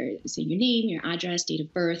usually either saying your name, your address, date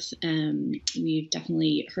of birth. We've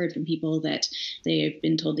definitely heard from people that they've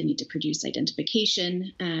been told they need to produce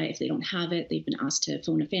identification. If they don't have it, they've been asked to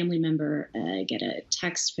phone a family member, get a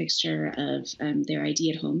text picture of their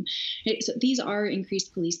ID at home. Right? So these are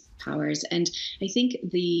increased police powers. And I think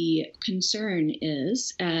the concern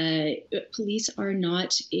is police are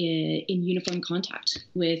not in uniform contact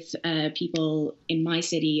with people in my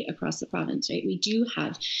city across the province, right? We do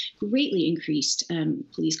have greatly increased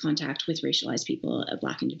police contact with racialized people,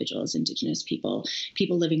 Black individuals, Indigenous people,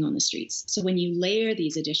 people living on the streets. So when you layer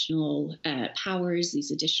these additional powers, these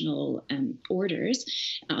additional orders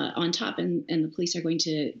on top, and the police are going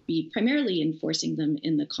to be primarily enforcing them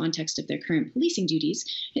in the context of their current policing duties,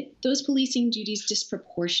 those policing duties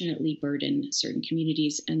disproportionately burden certain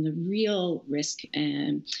communities. And the real risk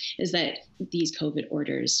is that these COVID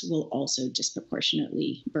orders will also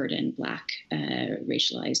disproportionately burden Black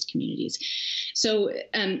racialized communities. So,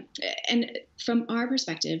 and from our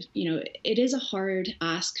perspective, it is a hard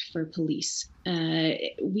ask for police.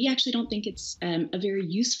 We actually don't think it's a very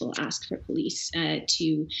useful ask for police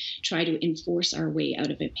to try to enforce our way out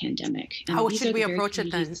of a pandemic. How should we approach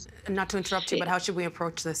it then? Not to interrupt you, but how should we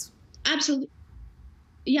approach this? Absolutely.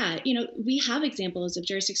 Yeah, we have examples of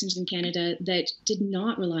jurisdictions in Canada that did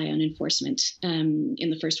not rely on enforcement in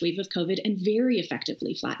the first wave of COVID and very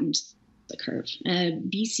effectively flattened the curve.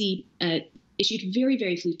 BC issued very,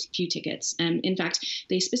 very few tickets. In fact,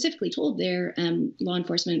 they specifically told their law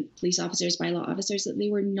enforcement police officers, bylaw officers, that they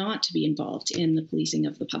were not to be involved in the policing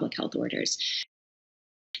of the public health orders.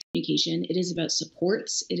 Communication. It is about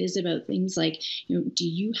supports. It is about things like, do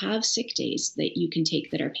you have sick days that you can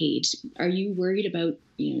take that are paid? Are you worried about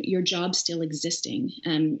your job still existing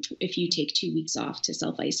if you take 2 weeks off to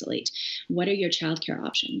self-isolate? What are your childcare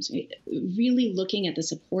options? Right? Really looking at the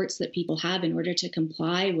supports that people have in order to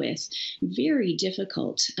comply with very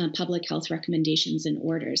difficult public health recommendations and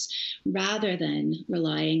orders, rather than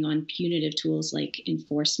relying on punitive tools like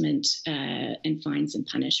enforcement and fines and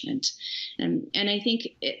punishment. And I think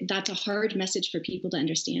that's a hard message for people to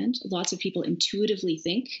understand. Lots of people intuitively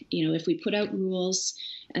think, if we put out rules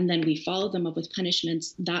and then we follow them up with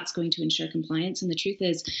punishments, that's going to ensure compliance. And the truth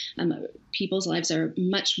is, people's lives are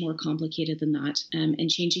much more complicated than that. And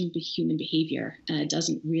changing the human behavior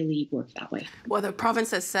doesn't really work that way. Well, the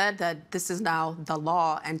province has said that this is now the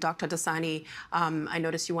law. And Dr. Dasani, I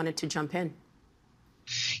noticed you wanted to jump in.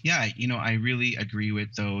 Yeah, I really agree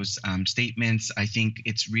with those statements. I think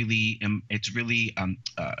it's really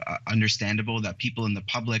understandable that people in the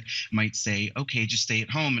public might say, okay, just stay at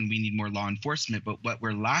home and we need more law enforcement. But what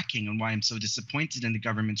we're lacking, and why I'm so disappointed in the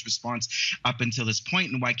government's response up until this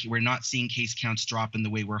point, and why we're not seeing case counts drop in the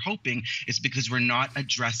way we're hoping, is because we're not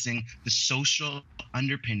addressing the social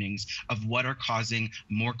underpinnings of what are causing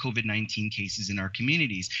more COVID-19 cases in our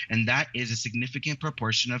communities. And that is a significant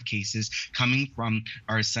proportion of cases coming from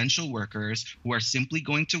our essential workers who are simply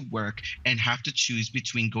going to work and have to choose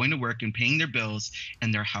between going to work and paying their bills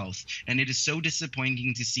and their health. And it is so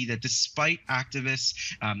disappointing to see that despite activists,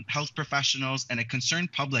 health professionals, and a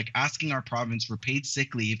concerned public asking our province for paid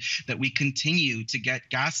sick leave, that we continue to get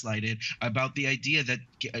gaslighted about the idea that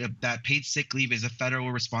that paid sick leave is a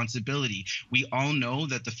federal responsibility. We all know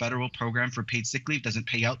that the federal program for paid sick leave doesn't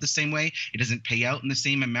pay out the same way. It doesn't pay out in the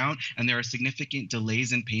same amount, and there are significant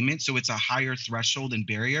delays in payment. So it's a higher threshold and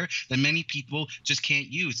barrier that many people just can't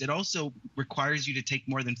use. It also requires you to take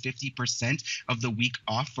more than 50% of the week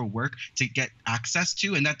off for work to get access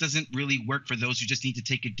to, and that doesn't really work for those who just need to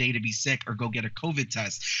take a day to be sick or go get a COVID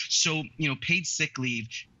test. So, paid sick leave,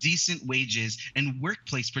 decent wages, and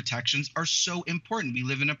workplace protections are so important. We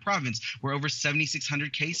live in a province where over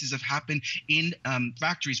 7,600 cases have happened in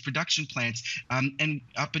factories, production plants, and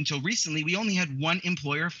up until recently, we only had one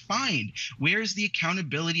employer fined. Where is the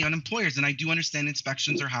accountability on employers? And I do understand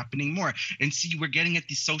inspections are happening more. And see, we're getting at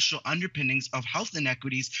the social underpinnings of health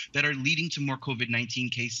inequities that are leading to more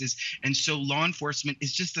COVID-19 cases. And so law enforcement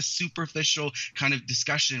is just a superficial kind of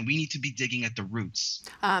discussion. We need to be digging at the roots.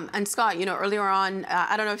 And Scott, earlier on,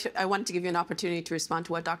 I don't know if I wanted to give you an opportunity to respond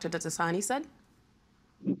to what Dr. Datasani said.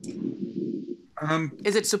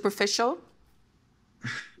 Is it superficial?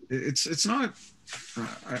 It's not.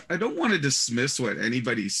 I don't want to dismiss what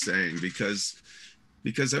anybody's saying because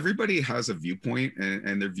everybody has a viewpoint,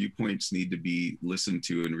 and their viewpoints need to be listened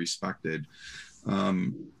to and respected.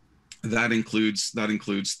 That includes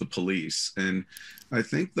the police, and I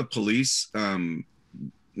think the police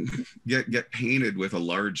get painted with a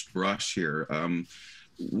large brush here.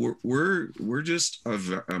 We're just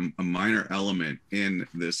a minor element in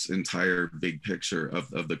this entire big picture of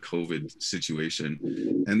the COVID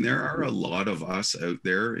situation, and there are a lot of us out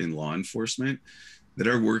there in law enforcement that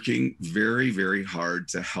are working very, very hard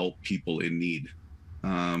to help people in need.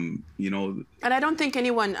 And I don't think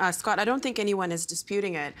anyone, Scott, I don't think anyone is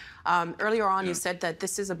disputing it. Earlier on, you said that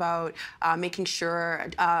this is about making sure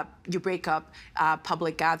you break up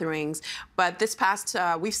public gatherings. But this past,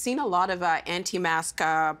 we've seen a lot of anti-mask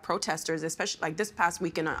protesters, especially like this past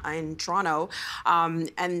week in Toronto.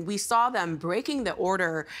 And we saw them breaking the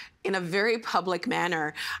order in a very public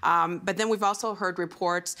manner. But then we've also heard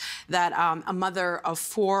reports that a mother of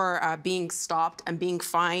 4 being stopped and being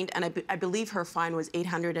fined, and I believe her fine was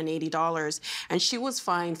 $880, and she was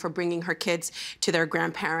fined for bringing her kids to their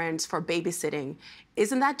grandparents for babysitting.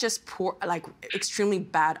 Isn't that just poor, like extremely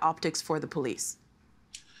bad optics for the police?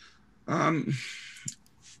 I'm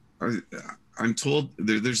told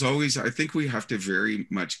there's always, I think we have to very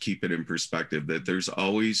much keep it in perspective that there's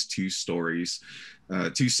always 2 stories,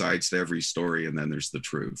 2 sides to every story, and then there's the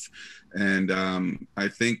truth. And I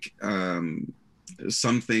think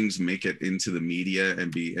some things make it into the media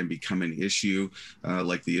and become an issue,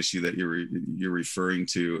 like the issue that you're referring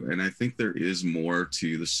to. And I think there is more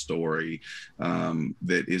to the story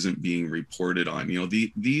that isn't being reported on.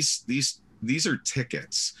 These are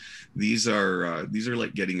tickets. These are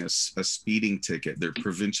like getting a speeding ticket. They're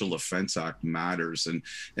Provincial Offence Act matters, and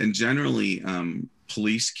generally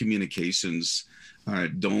police communications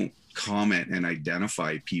don't comment and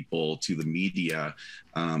identify people to the media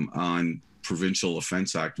on Provincial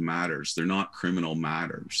Offence Act matters. They're not criminal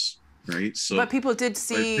matters. Right. So, but people did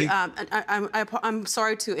see. I'm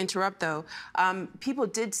sorry to interrupt, though. People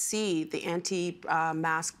did see the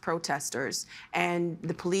anti-mask protesters, and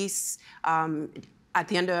the police. At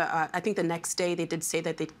the end of, I think the next day, they did say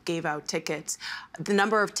that they gave out tickets. The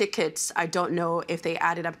number of tickets, I don't know if they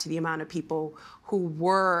added up to the amount of people who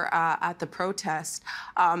were at the protest.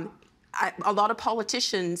 A lot of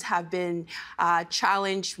politicians have been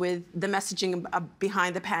challenged with the messaging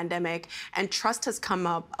behind the pandemic, and trust has come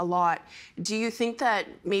up a lot. Do you think that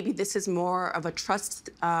maybe this is more of a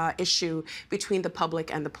trust issue between the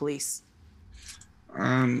public and the police?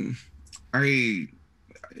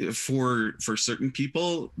 For certain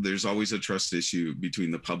people, there's always a trust issue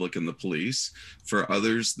between the public and the police. For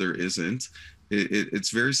others, there isn't. It's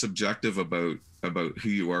very subjective about who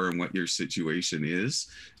you are and what your situation is.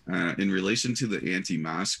 In relation to the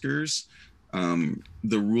anti-maskers,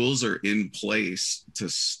 the rules are in place to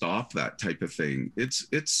stop that type of thing.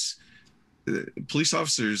 It's police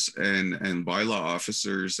officers and bylaw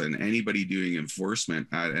officers and anybody doing enforcement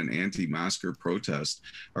at an anti-masker protest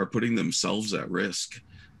are putting themselves at risk.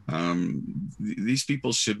 These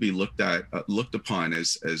people should be looked upon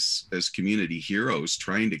as community heroes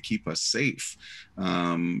trying to keep us safe,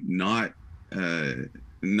 not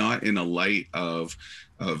in a light of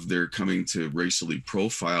they're coming to racially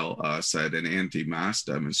profile us at an anti-mask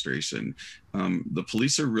demonstration. The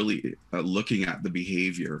police are really looking at the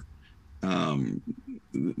behavior.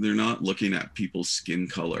 They're not looking at people's skin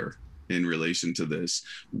color in relation to this.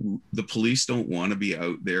 The police don't want to be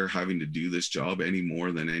out there having to do this job any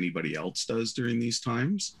more than anybody else does during these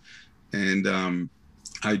times. And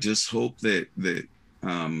I just hope that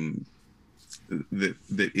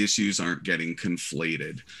that issues aren't getting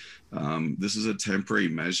conflated. This is a temporary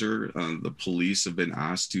measure. The police have been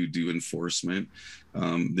asked to do enforcement.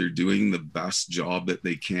 They're doing the best job that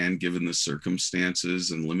they can given the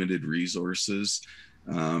circumstances and limited resources.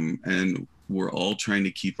 And we're all trying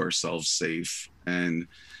to keep ourselves safe. And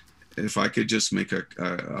if I could just make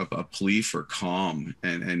a plea for calm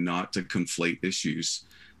and not to conflate issues,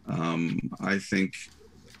 I think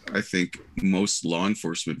most law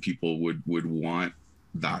enforcement people would want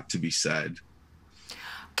that to be said.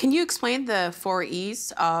 Can you explain the 4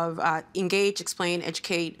 E's of engage, explain,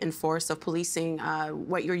 educate, enforce of policing,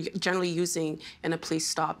 what you're generally using in a police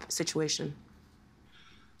stop situation?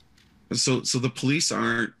 So the police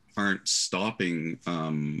aren't stopping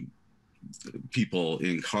people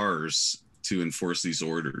in cars to enforce these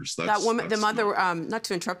orders. That woman, the mother, not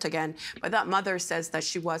to interrupt again, but that mother says that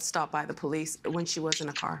she was stopped by the police when she was in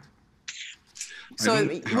a car. So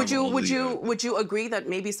would you agree that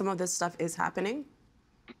maybe some of this stuff is happening?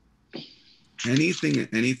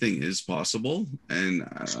 Anything is possible, and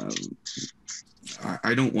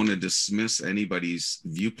I don't want to dismiss anybody's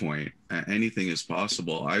viewpoint. Anything is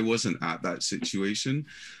possible. I wasn't at that situation.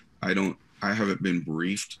 I haven't been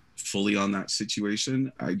briefed fully on that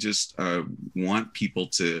situation. I just want people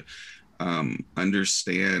to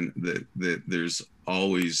understand that there's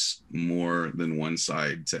always more than one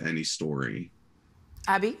side to any story.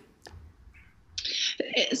 Abby?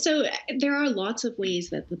 So there are lots of ways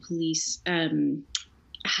that the police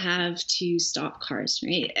have to stop cars,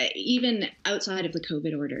 right? Even outside of the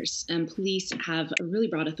COVID orders, police have a really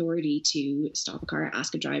broad authority to stop a car,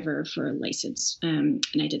 ask a driver for a license and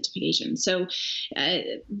identification. So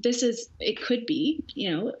it could be,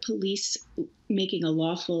 police making a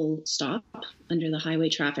lawful stop under the Highway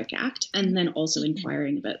Traffic Act, and then also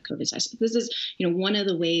inquiring about COVID tests. This is, one of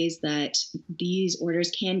the ways that these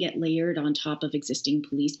orders can get layered on top of existing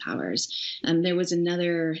police powers. There was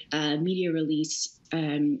another media release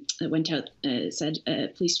that went out, said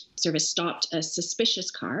police service stopped a suspicious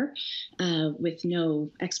car with no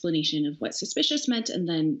explanation of what suspicious meant, and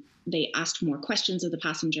then they asked more questions of the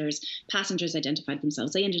passengers. Passengers identified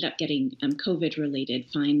themselves. They ended up getting COVID-related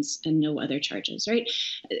fines and no other charges, right?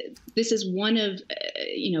 This is one of,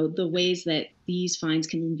 the ways that these fines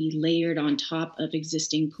can be layered on top of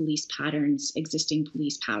existing police patterns, existing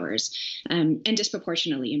police powers, and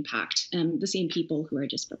disproportionately impact the same people who are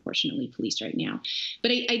disproportionately policed right now.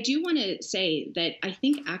 But I do want to say that I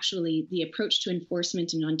think actually the approach to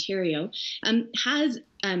enforcement in Ontario has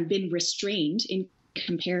been restrained in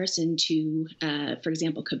comparison to, for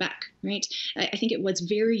example, Quebec, right? I think it was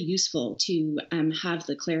very useful to have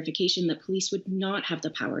the clarification that police would not have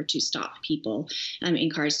the power to stop people in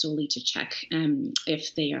cars solely to check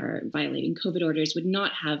if they are violating COVID orders, would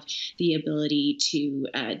not have the ability to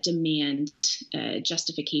demand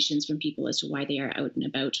justifications from people as to why they are out and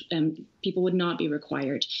about. People would not be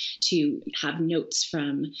required to have notes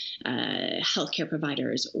from healthcare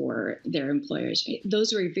providers or their employers. Right?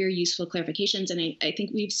 Those were very useful clarifications, and I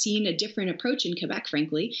think we've seen a different approach in Quebec,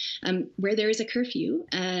 frankly, where there is a curfew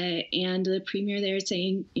and the premier there is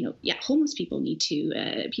saying, homeless people need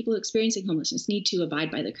to, people experiencing homelessness need to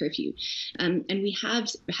abide by the curfew. And we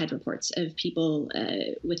have had reports of people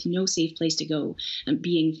with no safe place to go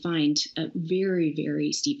being fined very,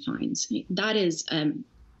 very steep fines. That is a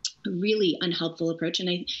really unhelpful approach.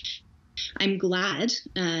 And I'm glad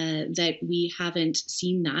that we haven't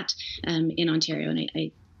seen that in Ontario. And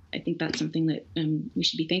I think that's something that we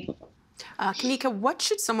should be thankful for. Kanika, what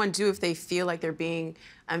should someone do if they feel like they're being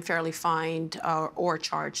unfairly fined or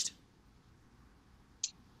charged?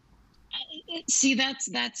 See,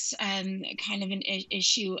 that's kind of an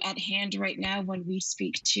issue at hand right now when we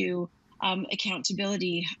speak to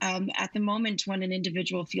accountability. At the moment, when an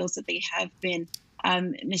individual feels that they have been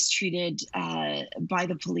mistreated by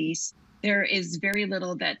the police, there is very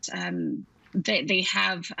little that they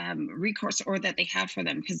have recourse or that they have for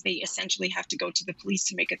them, because they essentially have to go to the police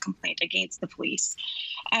to make a complaint against the police.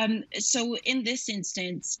 So in this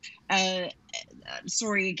instance,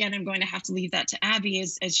 sorry, again, I'm going to have to leave that to Abby,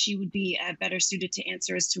 as she would be better suited to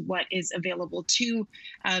answer as to what is available to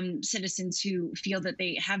citizens who feel that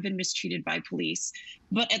they have been mistreated by police.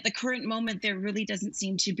 But at the current moment, there really doesn't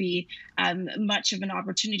seem to be much of an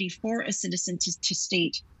opportunity for a citizen to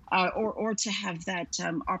state or to have that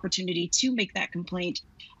opportunity to make that complaint,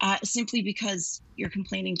 simply because you're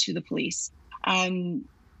complaining to the police. And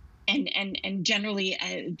generally,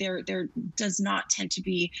 there does not tend to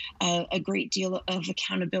be a great deal of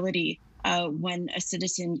accountability when a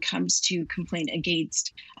citizen comes to complain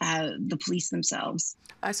against the police themselves.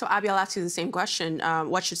 So Abby, I'll ask you the same question.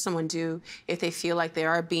 What should someone do if they feel like they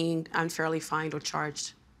are being unfairly fined or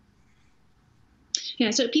charged?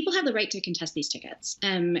 Yeah, so people have the right to contest these tickets.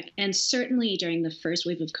 And certainly during the first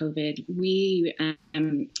wave of COVID, we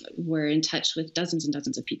were in touch with dozens and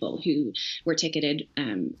dozens of people who were ticketed,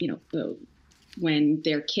 when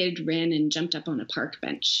their kid ran and jumped up on a park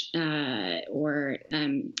bench, or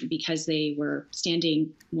because they were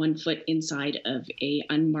standing 1 foot inside of a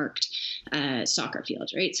unmarked soccer field,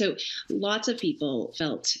 right? So lots of people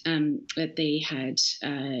felt that they had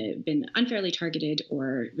been unfairly targeted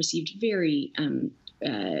or received very,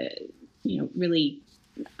 really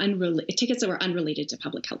tickets that were unrelated to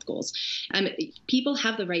public health goals. People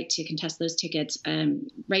have the right to contest those tickets.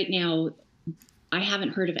 Right now, I haven't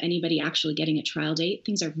heard of anybody actually getting a trial date.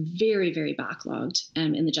 Things are very, very backlogged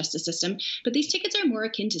in the justice system. But these tickets are more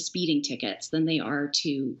akin to speeding tickets than they are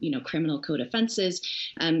to, criminal code offenses.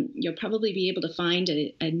 You'll probably be able to find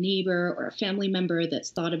a neighbor or a family member that's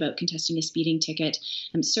thought about contesting a speeding ticket.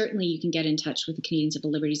 Certainly, you can get in touch with the Canadian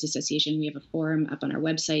Civil Liberties Association. We have a forum up on our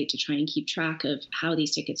website to try and keep track of how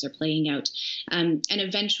these tickets are playing out. And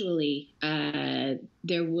eventually,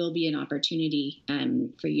 there will be an opportunity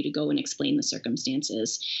for you to go and explain the circumstances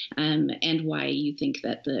and why you think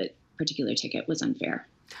that the particular ticket was unfair.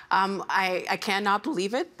 I cannot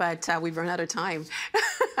believe it, but we've run out of time.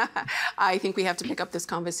 I think we have to pick up this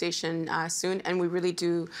conversation soon, and we really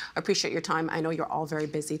do appreciate your time. I know you're all very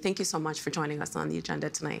busy. Thank you so much for joining us on the agenda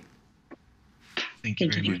tonight. Thank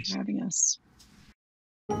you very much for having us.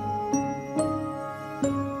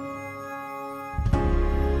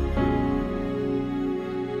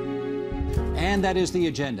 And that is the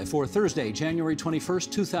agenda for Thursday, January 21st,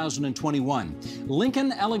 2021.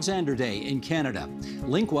 Lincoln Alexander Day in Canada.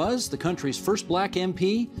 Link was the country's first Black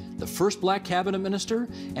MP, the first Black cabinet minister,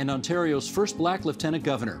 and Ontario's first Black lieutenant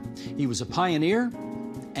governor. He was a pioneer,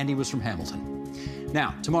 and he was from Hamilton.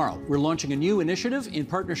 Now, tomorrow, we're launching a new initiative in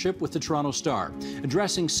partnership with the Toronto Star,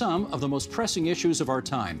 addressing some of the most pressing issues of our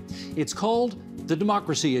time. It's called the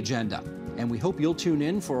Democracy Agenda. And we hope you'll tune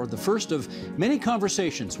in for the first of many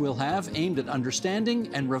conversations we'll have aimed at understanding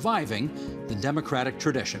and reviving the democratic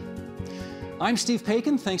tradition. I'm Steve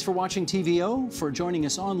Paikin. Thanks for watching TVO, for joining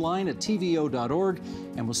us online at tvo.org,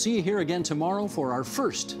 and we'll see you here again tomorrow for our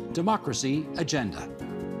first Democracy Agenda.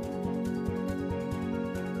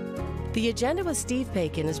 The Agenda with Steve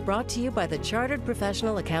Paikin is brought to you by the Chartered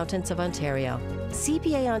Professional Accountants of Ontario.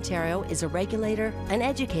 CPA Ontario is a regulator, an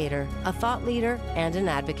educator, a thought leader, and an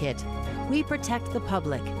advocate. We protect the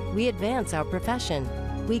public. We advance our profession.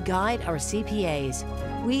 We guide our CPAs.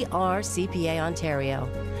 We are CPA Ontario.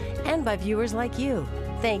 And by viewers like you.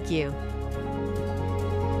 Thank you.